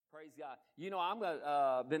Praise God. You know,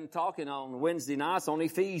 I've been talking on Wednesday nights on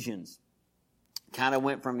Ephesians. Kind of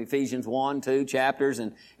went from Ephesians 1, 2 chapters,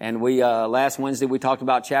 and we last Wednesday we talked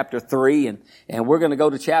about chapter 3, and we're going to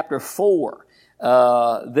go to chapter 4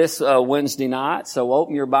 this Wednesday night. So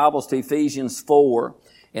open your Bibles to Ephesians 4.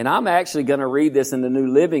 And I'm actually going to read this in the New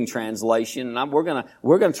Living Translation, and we're going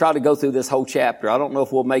to try to go through this whole chapter. I don't know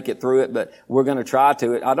if we'll make it through it, but we're going to try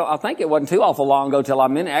to. I think it wasn't too awful long ago till I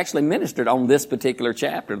actually ministered on this particular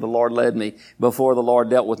chapter. The Lord led me before the Lord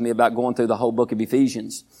dealt with me about going through the whole book of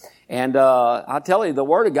Ephesians. And I tell you, the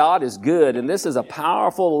Word of God is good, and this is a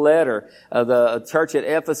powerful letter of the church at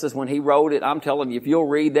Ephesus when he wrote it. I'm telling you, if you'll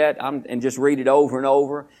read that and just read it over and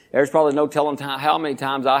over, there's probably no telling how many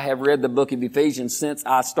times I have read the book of Ephesians since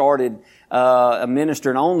I started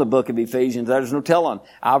ministering on the book of Ephesians. There's no telling.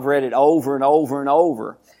 I've read it over and over and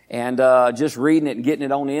over, and just reading it and getting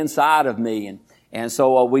it on the inside of me. And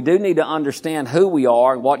so we do need to understand who we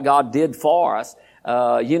are and what God did for us.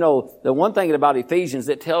 You know, the one thing about Ephesians,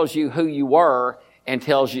 it tells you who you were and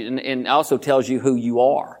tells you, and also tells you who you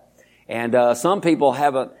are. And some people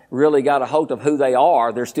haven't really got a hold of who they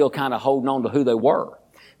are. They're still kind of holding on to who they were.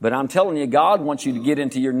 But I'm telling you, God wants you to get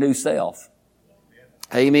into your new self.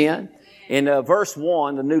 Amen. In verse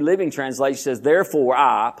 1, the New Living Translation says, "Therefore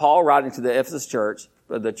I," Paul writing to the Ephesus church,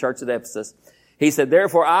 the church at Ephesus, he said,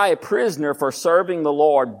 "Therefore I, a prisoner for serving the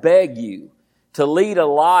Lord, beg you to lead a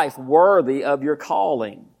life worthy of your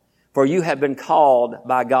calling, for you have been called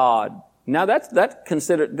by God." Now that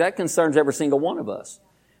concerns every single one of us.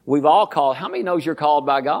 We've all called. How many knows you're called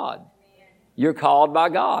by God? You're called by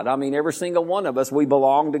God. I mean, every single one of us, we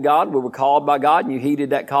belong to God. We were called by God, and you heeded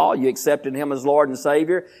that call. You accepted Him as Lord and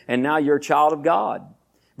Savior, and now you're a child of God.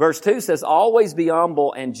 Verse 2 says, "Always be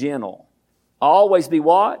humble and gentle." Always be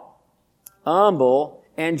what? Humble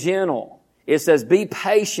and gentle. It says, "Be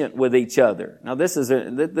patient with each other." Now, this is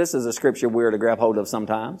a scripture we're to grab hold of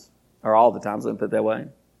sometimes, or all the times, let me put it that way.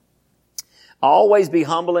 Always be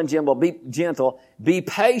humble and gentle. Be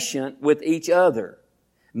patient with each other,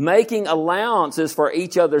 making allowances for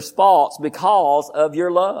each other's faults because of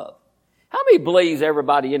your love. How many believes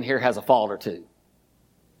everybody in here has a fault or two?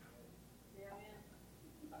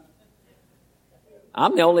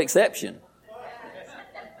 I'm the only exception.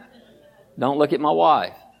 Don't look at my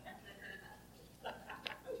wife.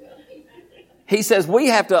 He says we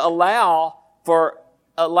have to allow for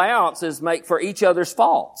allowances make for each other's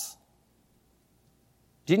faults.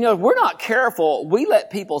 Do you know, if we're not careful, we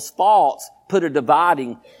let people's faults put a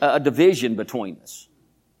division between us.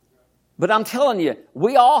 But I'm telling you,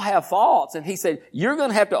 we all have faults. And he said, you're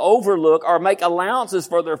going to have to overlook or make allowances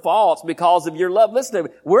for their faults because of your love. Listen to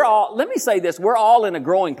me. Let me say this, we're all in a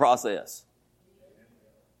growing process.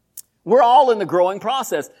 We're all in the growing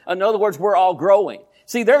process. In other words, we're all growing.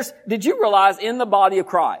 See, did you realize in the body of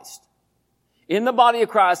Christ,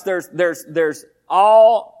 there's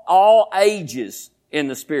all ages in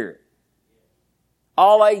the Spirit.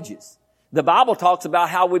 All ages. The Bible talks about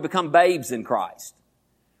how we become babes in Christ.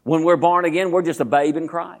 When we're born again, we're just a babe in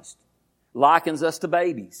Christ. Likens us to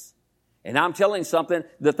babies. And I'm telling you something,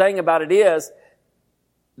 the thing about it is,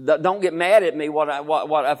 don't get mad at me what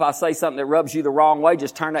if I say something that rubs you the wrong way,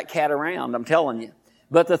 just turn that cat around, I'm telling you.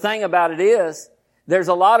 But the thing about it is, there's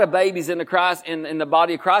a lot of babies in the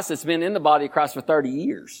body of Christ that's been in the body of Christ for 30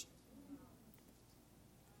 years.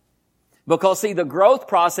 Because see, the growth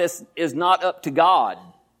process is not up to God.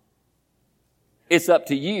 It's up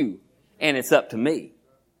to you, and it's up to me.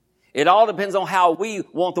 It all depends on how we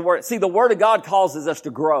want the Word. See, the Word of God causes us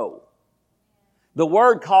to grow. The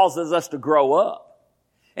Word causes us to grow up.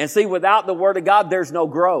 And see, without the Word of God, there's no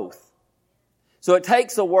growth. So it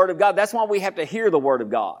takes the Word of God. That's why we have to hear the Word of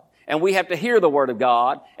God. And we have to hear the Word of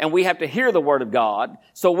God. And we have to hear the Word of God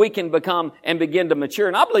so we can become and begin to mature.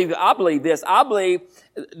 And I believe this. I believe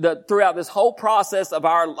that throughout this whole process of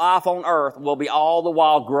our life on earth, we'll be all the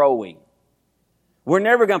while growing. We're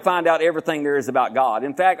never going to find out everything there is about God.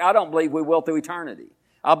 In fact, I don't believe we will through eternity.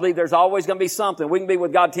 I believe there's always going to be something. We can be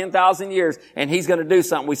with God 10,000 years and He's going to do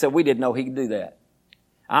something. We said, we didn't know He could do that.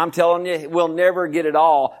 I'm telling you, we'll never get it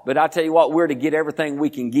all. But I tell you what, we're to get everything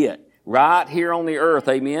we can get. Right here on the earth,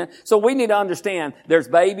 amen? So we need to understand there's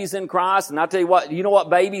babies in Christ. And I tell you what, you know what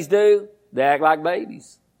babies do? They act like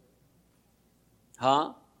babies.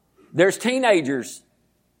 Huh? There's teenagers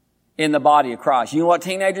in the body of Christ. You know what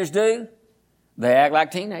teenagers do? They act like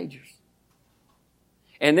teenagers.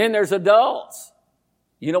 And then there's adults.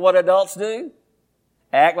 You know what adults do?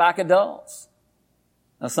 Act like adults.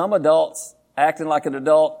 Now some adults acting like an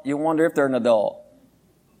adult, you wonder if they're an adult.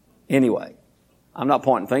 Anyway, I'm not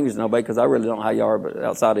pointing fingers at nobody because I really don't know how you are but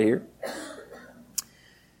outside of here.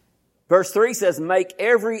 Verse 3 says, make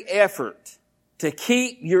every effort to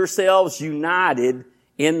keep yourselves united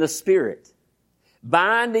in the Spirit,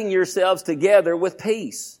 binding yourselves together with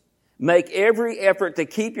peace. Make every effort to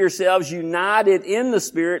keep yourselves united in the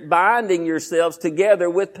Spirit, binding yourselves together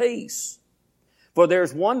with peace. For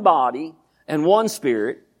there's one body and one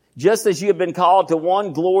Spirit, just as you have been called to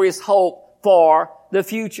one glorious hope for the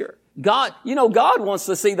future. God wants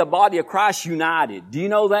to see the body of Christ united. Do you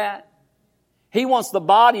know that? He wants the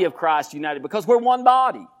body of Christ united because we're one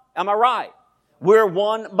body. Am I right? We're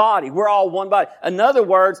one body. We're all one body. In other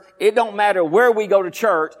words, it don't matter where we go to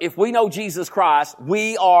church. If we know Jesus Christ,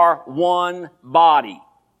 we are one body.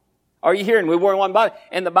 Are you hearing me? We're one body.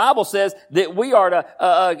 And the Bible says that we are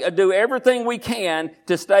to do everything we can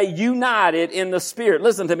to stay united in the Spirit.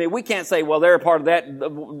 Listen to me. We can't say, well, they're a part of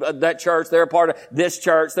that church. They're a part of this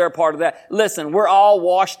church. They're a part of that. Listen, we're all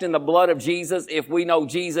washed in the blood of Jesus if we know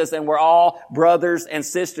Jesus, and we're all brothers and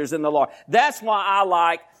sisters in the Lord. That's why I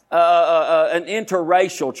like an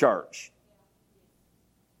interracial church.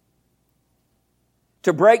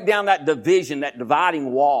 To break down that division, that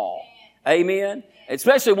dividing wall. Amen?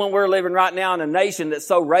 Especially when we're living right now in a nation that's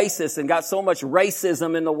so racist and got so much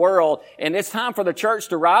racism in the world. And it's time for the church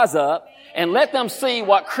to rise up and let them see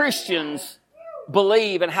what Christians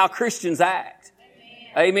believe and how Christians act.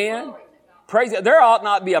 Amen? Praise God. There ought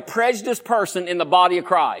not be a prejudiced person in the body of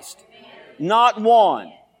Christ. Not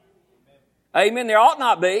one. Amen. There ought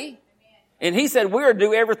not be. And he said we're to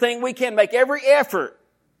do everything we can, make every effort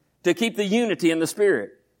to keep the unity in the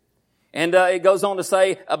Spirit. And it goes on to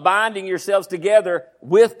say, binding yourselves together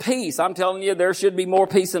with peace. I'm telling you, there should be more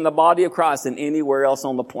peace in the body of Christ than anywhere else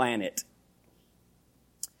on the planet.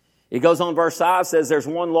 It goes on, verse 5 says, there's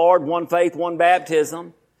one Lord, one faith, one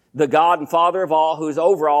baptism, the God and Father of all, who is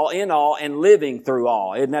over all, in all, and living through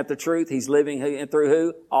all. Isn't that the truth? He's living through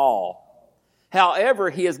who? All. However,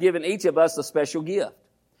 He has given each of us a special gift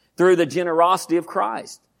through the generosity of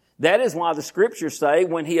Christ. That is why the Scriptures say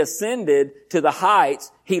when He ascended to the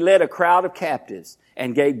heights, He led a crowd of captives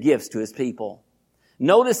and gave gifts to His people.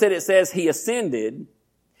 Notice that it says He ascended.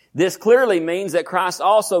 This clearly means that Christ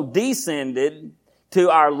also descended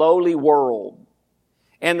to our lowly world.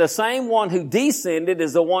 And the same one who descended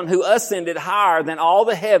is the one who ascended higher than all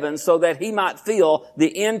the heavens so that He might fill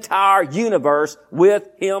the entire universe with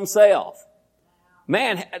Himself.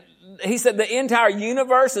 Man, He said the entire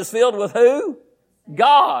universe is filled with who?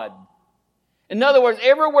 God. In other words,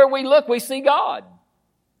 everywhere we look, we see God.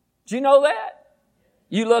 Do you know that?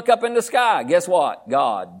 You look up in the sky, guess what?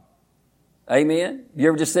 God. Amen? You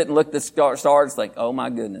ever just sit and look at the stars and think, oh my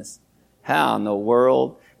goodness, how in the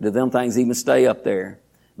world do them things even stay up there?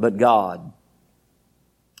 But God.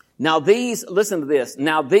 Now listen to this.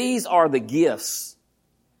 Now these are the gifts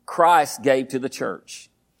Christ gave to the church.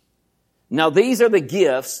 Now these are the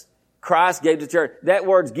gifts Christ gave to the church. That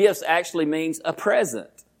word gifts actually means a present.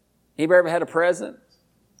 Anybody ever had a present?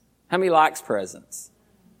 How many likes presents?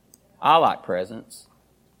 I like presents.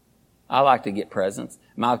 I like to get presents.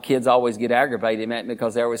 My kids always get aggravated at me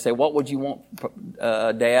because they always say, what would you want,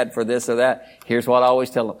 Dad, for this or that? Here's what I always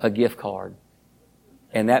tell them, a gift card.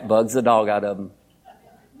 And that bugs the dog out of them.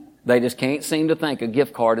 They just can't seem to think a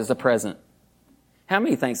gift card is a present. How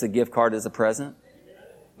many thinks a gift card is a present?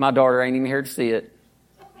 My daughter ain't even here to see it.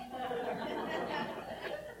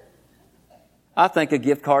 I think a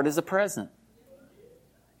gift card is a present.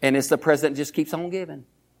 And it's the present that just keeps on giving.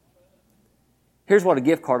 Here's what a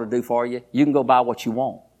gift card will do for you. You can go buy what you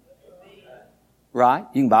want. Right?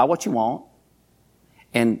 You can buy what you want.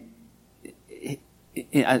 And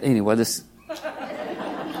anyway,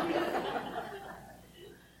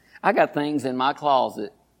 I got things in my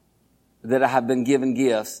closet that I have been given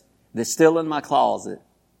gifts that's still in my closet.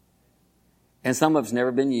 And some of it's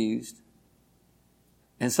never been used.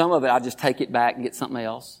 And some of it, I just take it back and get something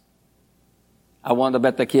else. I wonder,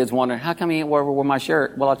 bet the kids wondering, how come he ain't wear my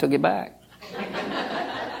shirt? Well, I took it back.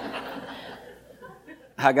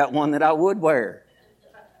 I got one that I would wear.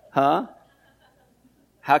 Huh?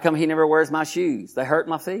 How come he never wears my shoes? They hurt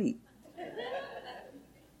my feet.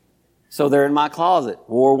 So they're in my closet.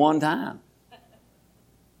 Wore one time.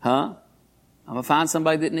 Huh? I'm going to find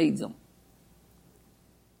somebody that needs them.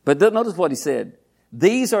 But notice what he said.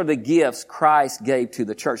 These are the gifts Christ gave to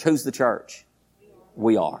the church. Who's the church?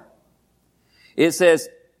 We are. It says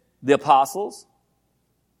the apostles,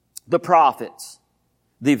 the prophets,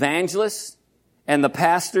 the evangelists, and the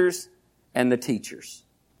pastors, and the teachers.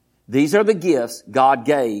 These are the gifts God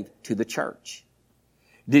gave to the church.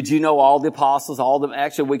 Did you know all the apostles,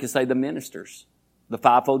 actually we could say the ministers, the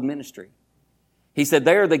fivefold ministry. He said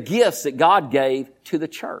they are the gifts that God gave to the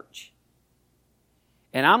church.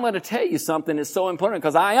 And I'm going to tell you something that's so important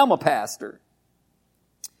because I am a pastor.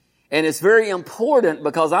 And it's very important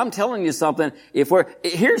because I'm telling you something.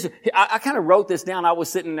 I kind of wrote this down. I was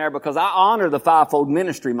sitting there because I honor the fivefold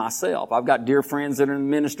ministry myself. I've got dear friends that are in the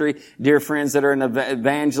ministry, dear friends that are in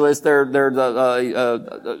evangelists. They're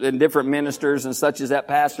in different ministers and such as that,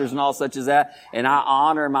 pastors and all such as that. And I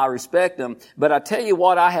honor them, I respect them. But I tell you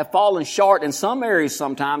what, I have fallen short in some areas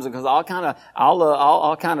sometimes because I'll kind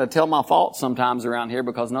of tell my faults sometimes around here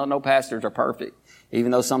because no pastors are perfect.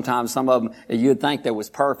 Even though sometimes some of them, you'd think that was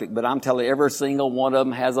perfect. But I'm telling you, every single one of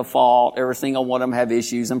them has a fault. Every single one of them have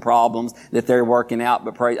issues and problems that they're working out.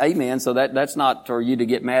 But praise, amen. So that's not for you to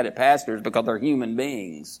get mad at pastors because they're human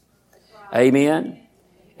beings. Amen.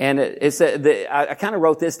 And I kind of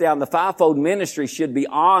wrote this down. The fivefold ministry should be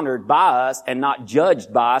honored by us and not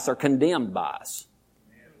judged by us or condemned by us.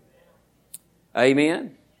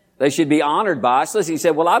 Amen. They should be honored by us. Listen, he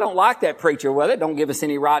said, well, I don't like that preacher. Well, it don't give us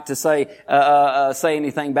any right to say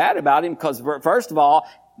anything bad about him because, first of all,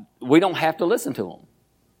 we don't have to listen to him.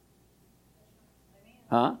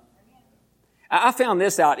 Huh? I found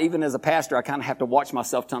this out even as a pastor. I kind of have to watch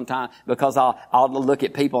myself sometimes because I'll look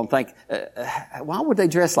at people and think, why would they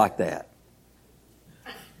dress like that?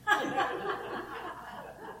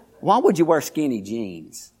 Why would you wear skinny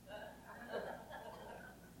jeans?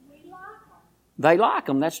 They like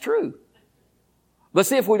them, that's true. But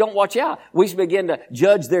see, if we don't watch out, we should begin to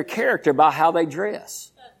judge their character by how they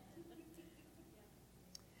dress.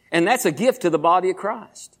 And that's a gift to the body of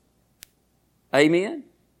Christ. Amen?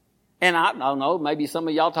 And I don't know, maybe some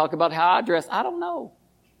of y'all talk about how I dress. I don't know.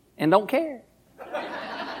 And don't care. I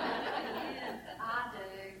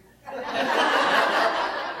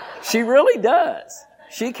do. She really does.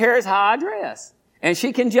 She cares how I dress. And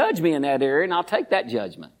she can judge me in that area, and I'll take that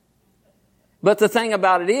judgment. But the thing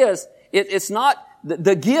about it is, it's not,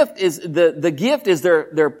 the gift is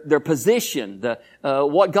their position,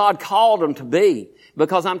 what God called them to be.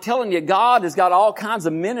 Because I'm telling you, God has got all kinds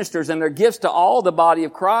of ministers and they're gifts to all the body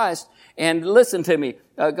of Christ. And listen to me.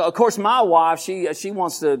 Of course, my wife, she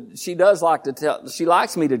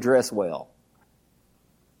likes me to dress well.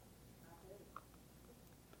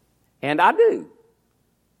 And I do.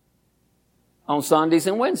 On Sundays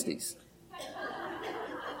and Wednesdays.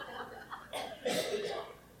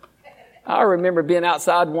 I remember being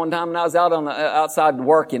outside one time and I was outside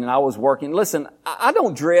working and I was working. Listen, I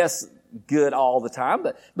don't dress good all the time,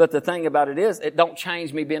 but the thing about it is, it don't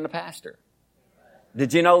change me being a pastor.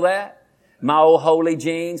 Did you know that? My old holy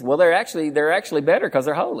jeans, well, they're actually better because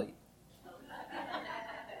they're holy.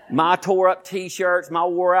 My tore up t-shirts, my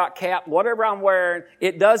wore out cap, whatever I'm wearing,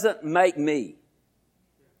 it doesn't make me.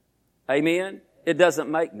 Amen? It doesn't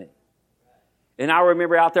make me. And I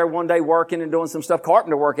remember out there one day working and doing some stuff,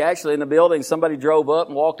 carpenter work actually in the building. Somebody drove up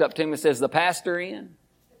and walked up to me and says, "The pastor in?"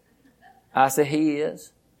 I said, "He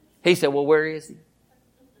is." He said, "Well, where is he?"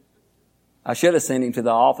 I should have sent him to the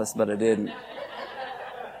office, but I didn't.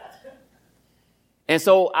 And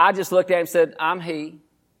so I just looked at him and said, "I'm he."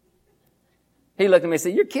 He looked at me and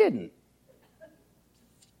said, "You're kidding."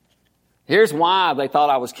 Here's why they thought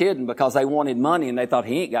I was kidding, because they wanted money and they thought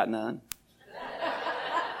he ain't got none.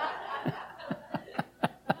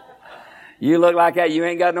 You look like that, you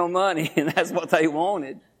ain't got no money. And that's what they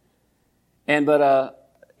wanted.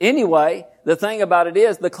 Anyway, the thing about it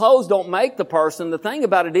is, the clothes don't make the person. The thing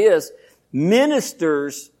about it is,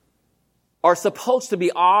 ministers are supposed to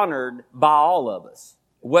be honored by all of us,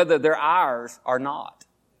 whether they're ours or not.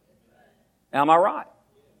 Am I right?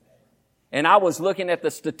 And I was looking at the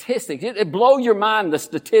statistics. It blow your mind, the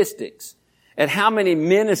statistics. At how many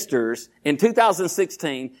ministers in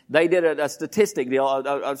 2016, they did a statistic deal,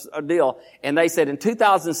 a deal, and they said in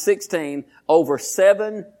 2016, over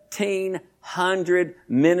 1,700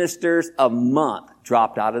 ministers a month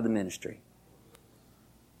dropped out of the ministry.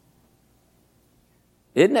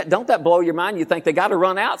 Don't that blow your mind? You think they got to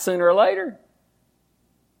run out sooner or later?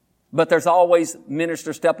 But there's always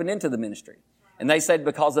ministers stepping into the ministry. And they said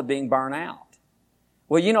because of being burnt out.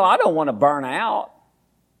 Well, I don't want to burn out.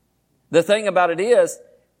 The thing about it is,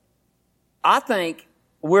 I think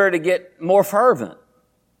we're to get more fervent.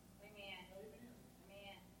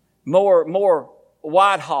 More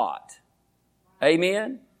white hot.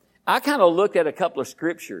 Amen? I kind of looked at a couple of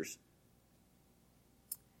scriptures.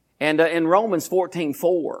 And in Romans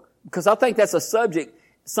 14:4, because I think that's a subject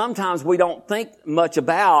sometimes we don't think much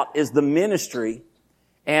about, is the ministry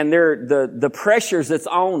and the pressures that's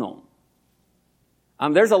on them.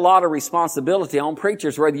 There's a lot of responsibility on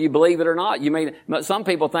preachers, whether you believe it or not. Some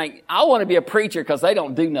people think, I want to be a preacher because they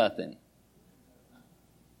don't do nothing.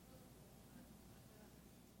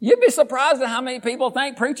 You'd be surprised at how many people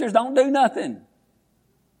think preachers don't do nothing.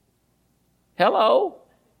 Hello?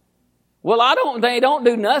 Well, they don't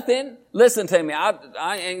do nothing. Listen to me.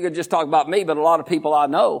 I ain't gonna just talk about me, but a lot of people I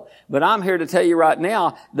know. But I'm here to tell you right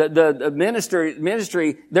now that the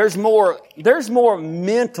ministry, there's more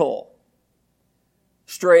mental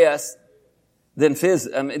stress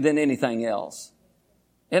than anything else.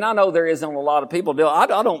 And I know there isn't a lot of people do.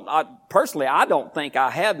 Personally, I don't think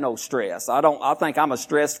I have no stress. I think I'm a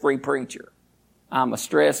stress-free preacher. I'm a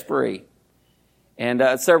stress-free.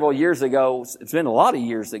 And several years ago, it's been a lot of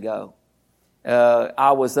years ago,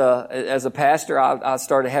 I was, as a pastor, I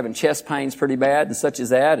started having chest pains pretty bad and such as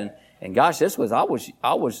that. And gosh, I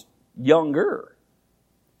was younger.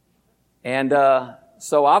 And,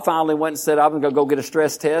 so I finally went and said, I'm going to go get a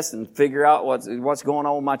stress test and figure out what's going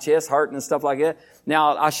on with my chest hurting and stuff like that.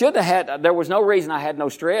 Now, there was no reason I had no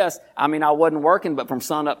stress. I mean, I wasn't working, but from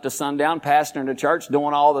sun up to sundown, pastoring the church,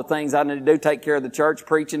 doing all the things I need to do, take care of the church,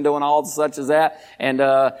 preaching, doing all such as that. And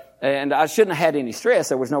I shouldn't have had any stress.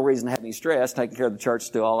 There was no reason to have any stress, taking care of the church,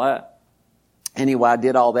 do all that. Anyway, I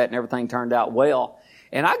did all that and everything turned out well.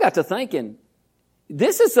 And I got to thinking,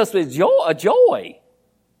 this is just a joy.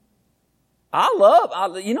 I love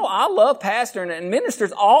pastoring, and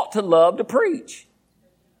ministers ought to love to preach.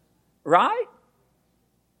 Right?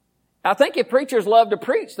 I think if preachers love to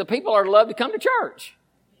preach, the people are love to come to church.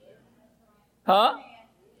 Huh?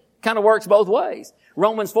 Kind of works both ways.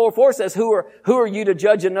 Romans 4:4 says, who are you to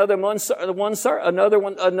judge another servant?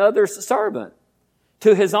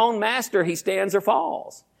 To his own master he stands or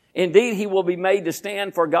falls. Indeed, he will be made to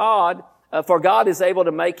stand for God is able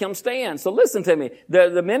to make him stand. So listen to me.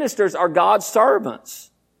 The ministers are God's servants.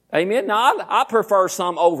 Amen. Now, I prefer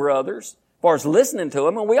some over others as far as listening to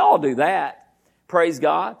them, and we all do that. Praise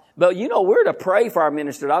God. But we're to pray for our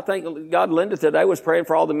ministers. I think Linda today was praying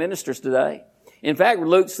for all the ministers today. In fact,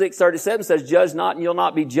 Luke 6:37 says, judge not and you'll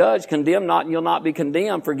not be judged, condemn not and you'll not be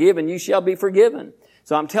condemned, forgive and you shall be forgiven.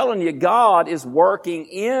 So I'm telling you, God is working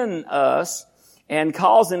in us and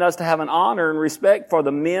causing us to have an honor and respect for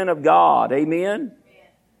the men of God. Amen?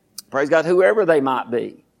 Praise God, whoever they might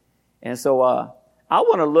be. And so I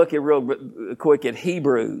want to look at real quick at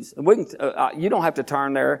Hebrews. You don't have to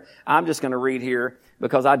turn there. I'm just going to read here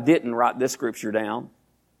because I didn't write this scripture down.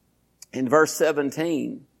 In verse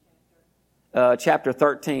 17, chapter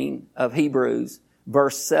 13 of Hebrews,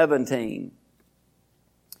 verse 17,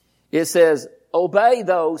 it says, obey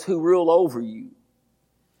those who rule over you,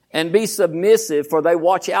 and be submissive, for they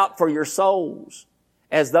watch out for your souls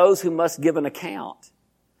as those who must give an account.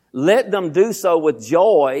 Let them do so with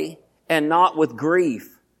joy and not with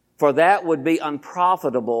grief, for that would be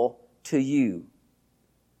unprofitable to you.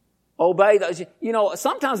 Obey those.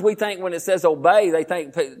 Sometimes we think when it says obey, they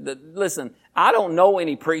think, listen, I don't know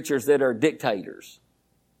any preachers that are dictators.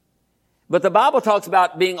 But the Bible talks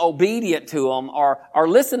about being obedient to them or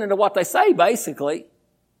listening to what they say, basically.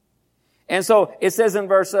 And so it says in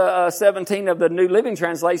verse 17 of the New Living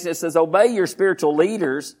Translation, it says, obey your spiritual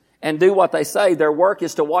leaders and do what they say. Their work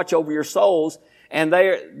is to watch over your souls, and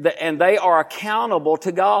they are accountable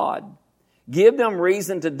to God. Give them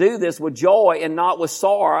reason to do this with joy and not with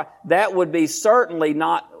sorrow. That would certainly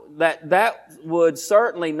not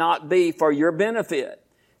be for your benefit.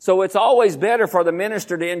 So it's always better for the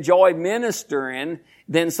minister to enjoy ministering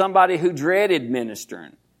than somebody who dreaded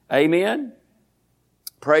ministering. Amen?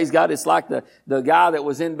 Praise God. It's like the guy that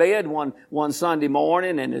was in bed one Sunday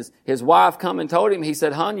morning, and his wife come and told him, he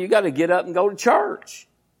said, hon, you got to get up and go to church.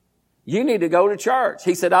 You need to go to church.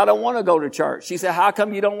 He said, I don't want to go to church. She said, how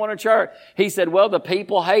come you don't want to church? He said, well, the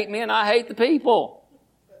people hate me and I hate the people.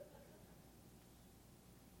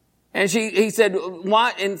 And he said,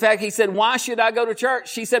 why? In fact, he said, why should I go to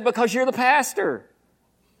church? She said, because you're the pastor.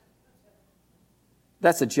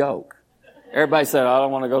 That's a joke. Everybody said, I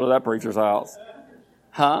don't want to go to that preacher's house.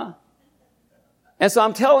 Huh? And so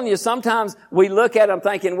I'm telling you, sometimes we look at them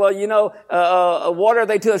thinking, well, what are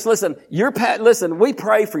they to us? Listen, we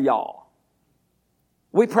pray for y'all.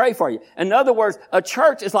 We pray for you. In other words, a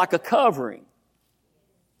church is like a covering.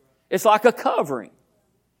 It's like a covering.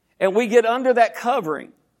 And we get under that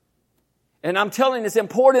covering. And I'm telling you, it's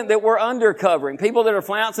important that we're under covering. People that are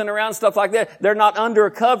flouncing around, stuff like that, they're not under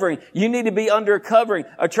a covering. You need to be under a covering.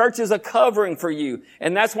 A church is a covering for you.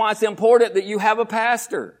 And that's why it's important that you have a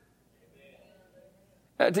pastor.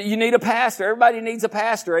 You need a pastor. Everybody needs a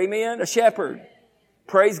pastor. Amen? A shepherd.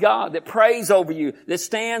 Praise God. That prays over you, that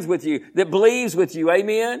stands with you, that believes with you.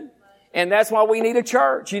 Amen? And that's why we need a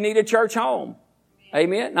church. You need a church home.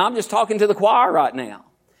 Amen? Now I'm just talking to the choir right now.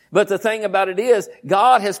 But the thing about it is,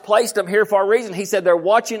 God has placed them here for a reason. He said they're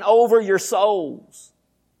watching over your souls.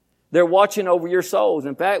 They're watching over your souls.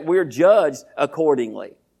 In fact, we're judged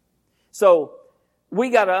accordingly. So, we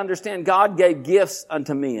got to understand God gave gifts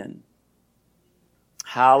unto men.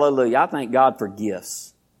 Hallelujah. I thank God for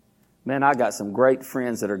gifts. Man, I got some great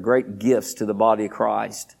friends that are great gifts to the body of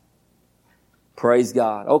Christ. Praise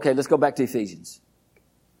God. Okay, let's go back to Ephesians.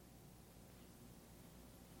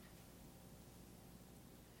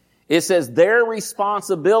 It says their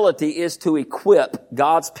responsibility is to equip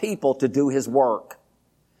God's people to do His work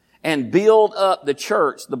and build up the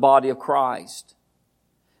church, the body of Christ.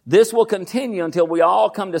 This will continue until we all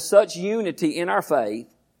come to such unity in our faith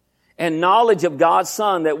and knowledge of God's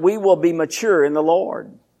Son that we will be mature in the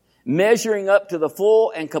Lord, measuring up to the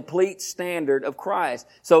full and complete standard of Christ.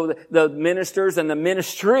 So the ministers and the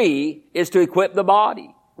ministry is to equip the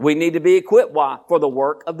body. We need to be equipped. Why? For the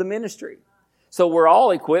work of the ministry. So we're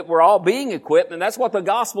all equipped. We're all being equipped. And that's what the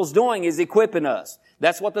gospel's doing, is equipping us.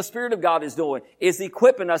 That's what the Spirit of God is doing, is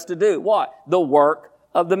equipping us to do what? The work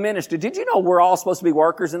of the ministry. Did you know we're all supposed to be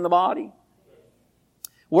workers in the body?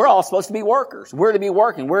 We're all supposed to be workers. We're to be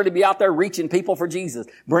working. We're to be out there reaching people for Jesus,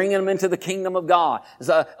 bringing them into the kingdom of God,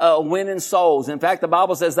 winning souls. In fact, the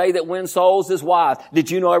Bible says they that win souls is wise. Did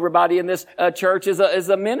you know everybody in this church is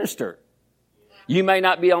a minister? You may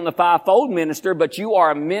not be on the fivefold minister, but you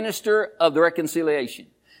are a minister of the reconciliation.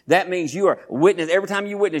 That means you are witness. Every time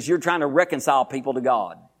you witness, you're trying to reconcile people to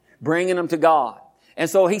God, bringing them to God. And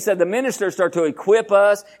so he said the ministers are to equip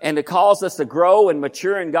us and to cause us to grow and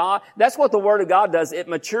mature in God. That's what the Word of God does. It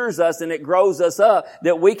matures us and it grows us up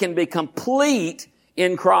that we can be complete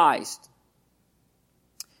in Christ.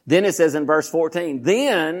 Then it says in verse 14,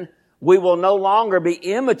 then we will no longer be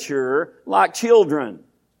immature like children.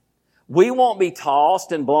 We won't be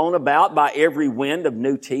tossed and blown about by every wind of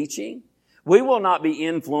new teaching. We will not be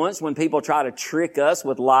influenced when people try to trick us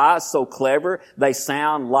with lies so clever they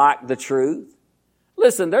sound like the truth.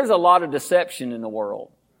 Listen, there's a lot of deception in the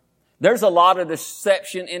world. There's a lot of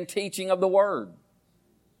deception in teaching of the Word.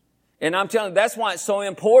 And I'm telling you, that's why it's so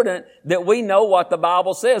important that we know what the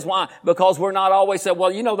Bible says. Why? Because we're not always saying,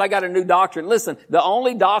 well, you know, they got a new doctrine. Listen, the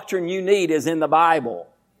only doctrine you need is in the Bible.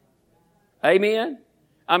 Amen?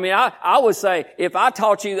 I mean, I would say, if I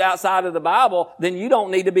taught you outside of the Bible, then you don't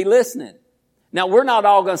need to be listening. Now, we're not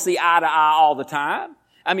all going to see eye to eye all the time.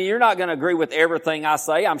 I mean, you're not going to agree with everything I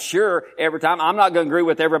say, I'm sure, every time. I'm not going to agree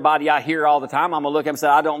with everybody I hear all the time. I'm going to look at them and say,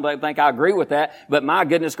 I don't think I agree with that. But my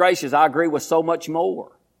goodness gracious, I agree with so much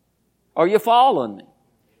more. Are you following me?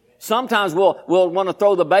 Sometimes we'll want to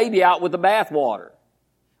throw the baby out with the bathwater,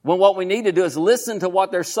 when what we need to do is listen to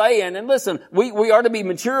what they're saying. And listen, we are to be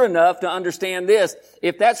mature enough to understand this.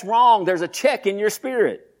 If that's wrong, there's a check in your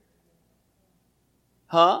spirit.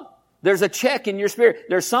 Huh? There's a check in your spirit.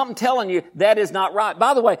 There's something telling you that is not right.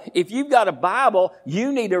 By the way, if you've got a Bible,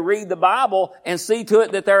 you need to read the Bible and see to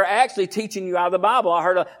it that they're actually teaching you out of the Bible. I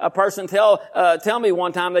heard a person tell me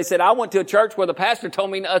one time, they said, I went to a church where the pastor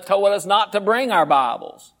told us not to bring our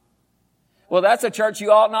Bibles. Well, that's a church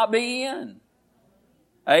you ought not be in.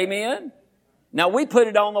 Amen? Now, we put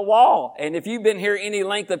it on the wall, and if you've been here any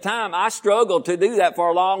length of time, I struggled to do that for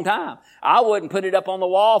a long time. I wouldn't put it up on the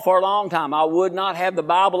wall for a long time. I would not have the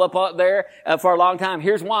Bible up there for a long time.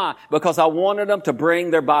 Here's why. Because I wanted them to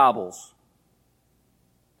bring their Bibles.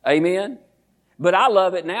 Amen? But I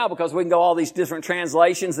love it now because we can go all these different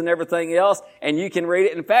translations and everything else, and you can read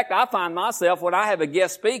it. In fact, I find myself, when I have a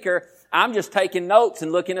guest speaker, I'm just taking notes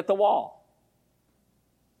and looking at the wall.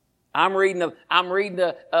 I'm reading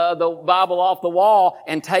the Bible off the wall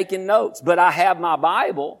and taking notes, but I have my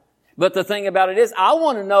Bible. But the thing about it is, I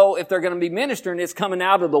want to know if they're going to be ministering, it's coming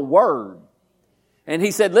out of the Word. And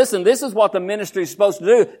he said, listen, this is what the ministry is supposed to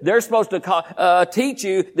do. They're supposed to teach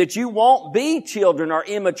you that you won't be children or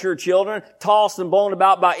immature children, tossed and blown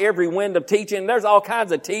about by every wind of teaching. There's all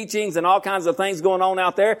kinds of teachings and all kinds of things going on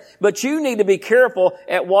out there, but you need to be careful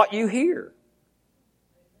at what you hear.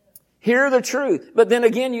 Hear the truth. But then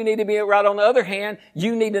again, you need to be right on the other hand.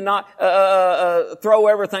 You need to not throw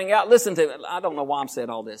everything out. Listen to it. I don't know why I'm saying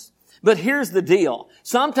all this. But here's the deal.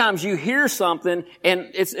 Sometimes you hear something and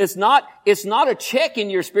it's not a check in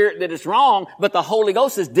your spirit that it's wrong, but the Holy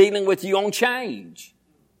Ghost is dealing with you on change.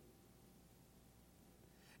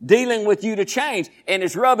 Dealing with you to change. And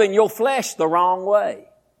it's rubbing your flesh the wrong way.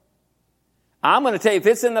 I'm going to tell you, if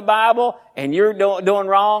it's in the Bible and you're doing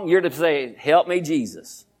wrong, you're to say, help me,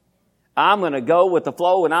 Jesus. I'm going to go with the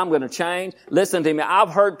flow and I'm going to change. Listen to me. I've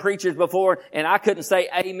heard preachers before and I couldn't say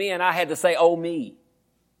amen. I had to say, oh me.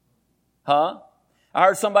 Huh? I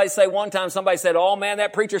heard somebody say one time, somebody said, oh man,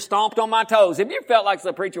 that preacher stomped on my toes. Have you ever felt like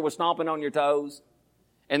the preacher was stomping on your toes?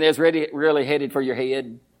 And they was really headed for your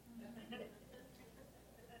head?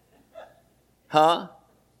 Huh?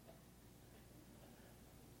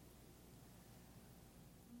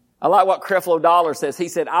 I like what Creflo Dollar says. He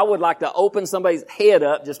said, I would like to open somebody's head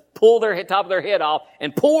up, just pull their top of their head off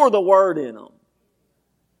and pour the word in them.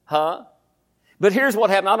 Huh? But here's what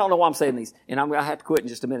happened. I don't know why I'm saying these, and I'm going to have to quit in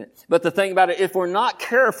just a minute. But the thing about it, if we're not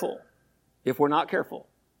careful,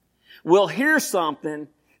 we'll hear something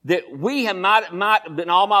that we have might have been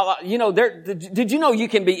all my life. You know, did you know you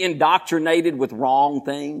can be indoctrinated with wrong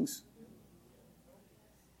things?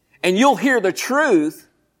 And you'll hear the truth,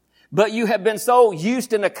 but you have been so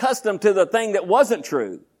used and accustomed to the thing that wasn't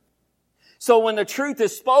true. So when the truth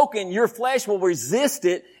is spoken, your flesh will resist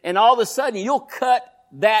it, and all of a sudden you'll cut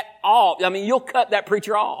that off. I mean, you'll cut that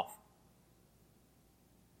preacher off.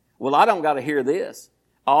 Well, I don't got to hear this.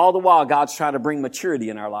 All the while, God's trying to bring maturity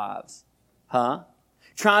in our lives. Huh?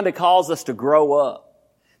 Trying to cause us to grow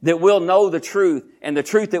up. That we'll know the truth, and the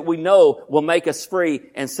truth that we know will make us free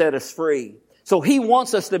and set us free. So He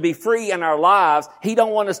wants us to be free in our lives. He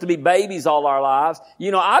don't want us to be babies all our lives.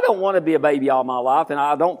 You know, I don't want to be a baby all my life, and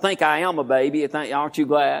I don't think I am a baby. Aren't you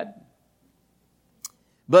glad?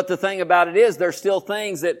 But the thing about it is, there's still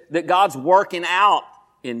things that God's working out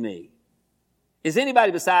in me. Is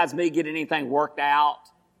anybody besides me getting anything worked out?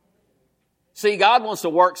 See, God wants to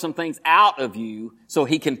work some things out of you so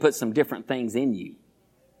He can put some different things in you.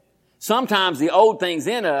 Sometimes the old things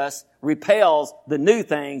in us repels the new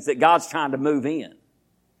things that God's trying to move in.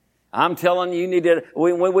 I'm telling you,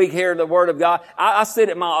 when we hear the Word of God, I sit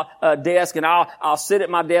at my desk, and I'll sit at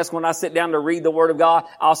my desk when I sit down to read the Word of God.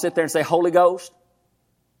 I'll sit there and say, Holy Ghost,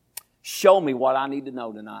 show me what I need to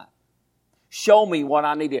know tonight. Show me what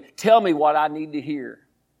I need to, tell me what I need to hear.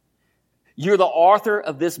 You're the author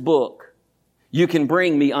of this book. You can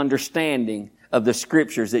bring me understanding of the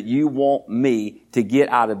scriptures that you want me to get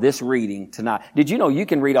out of this reading tonight. Did you know you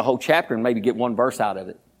can read a whole chapter and maybe get one verse out of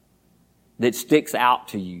it that sticks out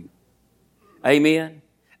to you? Amen.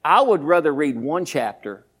 I would rather read one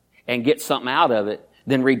chapter and get something out of it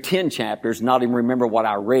than read 10 chapters and not even remember what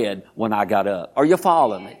I read when I got up. Are you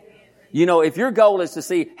following me? You know, if your goal is to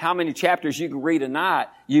see how many chapters you can read a night,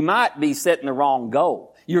 you might be setting the wrong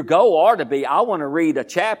goal. Your goal ought to be, I want to read a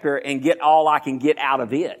chapter and get all I can get out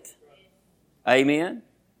of it. Amen.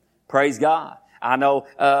 Praise God. I know,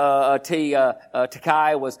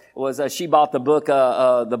 Takai she bought the book,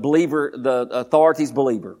 The Believer, The Authority's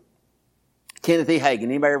Believer. Kenneth E. Hagin.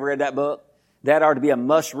 Anybody ever read that book? That ought to be a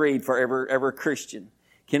must read for every Christian.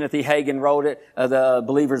 Kenneth E. Hagin wrote it, The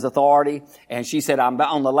Believer's Authority. And she said, I'm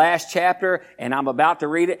on the last chapter and I'm about to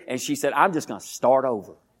read it. And she said, I'm just going to start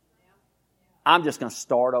over. I'm just going to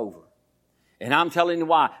start over. And I'm telling you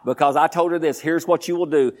why. Because I told her this. Here's what you will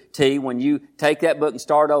do, T, when you take that book and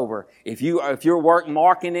start over. If you're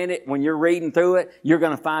marking in it, when you're reading through it, you're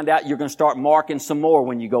going to find out you're going to start marking some more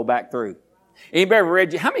when you go back through. Anybody ever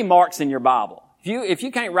read, how many marks in your Bible? If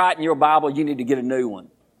you can't write in your Bible, you need to get a new one.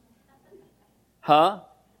 Huh?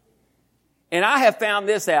 And I have found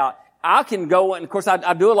this out. I can go, and of course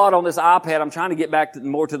I do a lot on this iPad. I'm trying to get back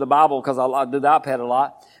more to the Bible because I do the iPad a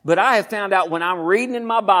lot. But I have found out when I'm reading in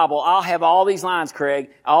my Bible, I'll have all these lines, Craig.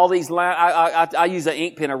 All these lines. I use an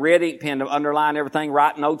ink pen, a red ink pen to underline everything,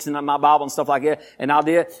 write notes in my Bible and stuff like that. And I'll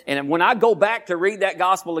do it. And when I go back to read that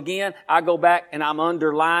gospel again, I go back and I'm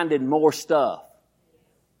underlined in more stuff.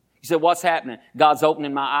 You said, what's happening? God's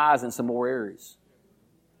opening my eyes in some more areas.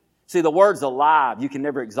 See, the Word's alive. You can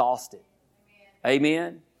never exhaust it.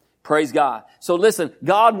 Amen. Praise God. So listen,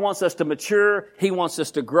 God wants us to mature. He wants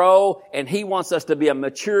us to grow, and He wants us to be a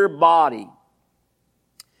mature body.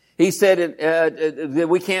 He said that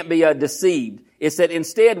we can't be deceived. It said,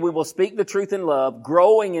 instead we will speak the truth in love,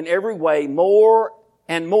 growing in every way more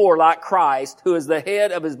and more like Christ, who is the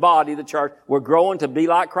head of His body, the church. We're growing to be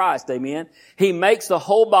like Christ. Amen. He makes the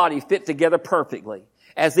whole body fit together perfectly.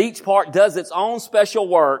 As each part does its own special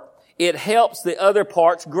work, it helps the other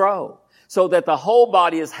parts grow, so that the whole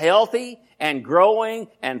body is healthy and growing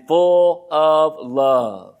and full of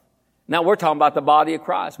love. Now we're talking about the body of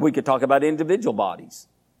Christ. We could talk about individual bodies.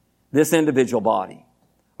 This individual body,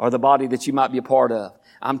 or the body that you might be a part of.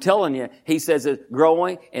 I'm telling you, He says it's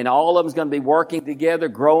growing, and all of them's going to be working together,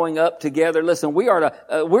 growing up together. Listen, we're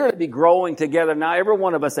to be growing together. Now, every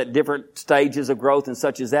one of us at different stages of growth and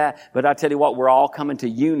such as that. But I tell you what, we're all coming to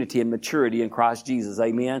unity and maturity in Christ Jesus.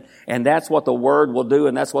 Amen. And that's what the Word will do,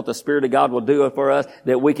 and that's what the Spirit of God will do for us,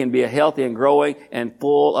 that we can be a healthy and growing and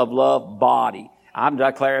full of love body. I'm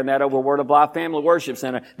declaring that over Word of Life Family Worship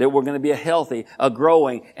Center, that we're going to be a healthy, a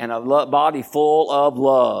growing, and a body full of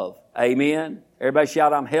love. Amen. Everybody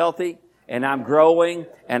shout, I'm healthy, and I'm growing,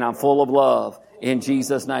 and I'm full of love. In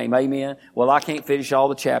Jesus' name. Amen. Well, I can't finish all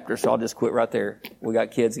the chapters, so I'll just quit right there. We got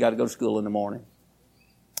kids that got to go to school in the morning.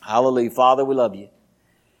 Hallelujah. Father, we love You.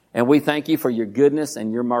 And we thank you for your goodness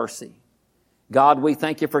and your mercy. God, we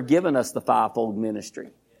thank you for giving us the fivefold ministry.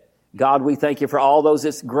 God, we thank you for all those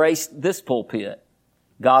that's graced this pulpit.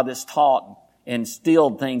 God, that's taught and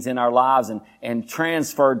instilled things in our lives and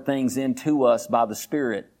transferred things into us by the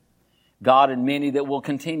Spirit. God, and many that will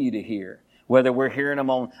continue to hear, whether we're hearing them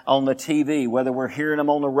on the TV, whether we're hearing them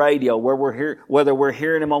on the radio, whether we're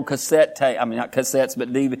hearing them on cassette tape, I mean not cassettes, but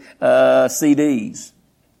CDs.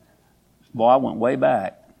 Boy, I went way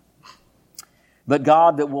back. But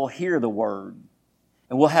God, that we'll hear the Word,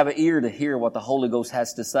 and we'll have an ear to hear what the Holy Ghost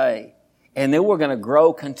has to say. And then we're going to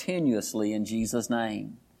grow continuously in Jesus'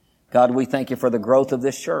 name. God, we thank you for the growth of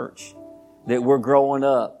this church, that we're growing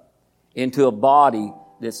up into a body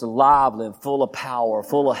that's lively and full of power,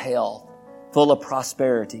 full of health, full of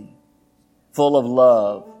prosperity, full of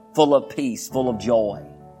love, full of peace, full of joy.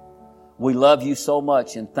 We love you so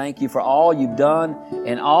much and thank you for all you've done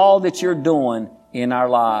and all that you're doing in our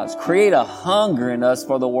lives. Create a hunger in us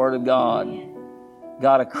for the Word of God.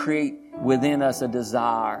 God, to create within us a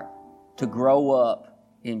desire to grow up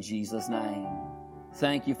in Jesus' name.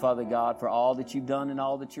 Thank you, Father God, for all that you've done and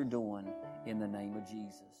all that you're doing in the name of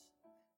Jesus.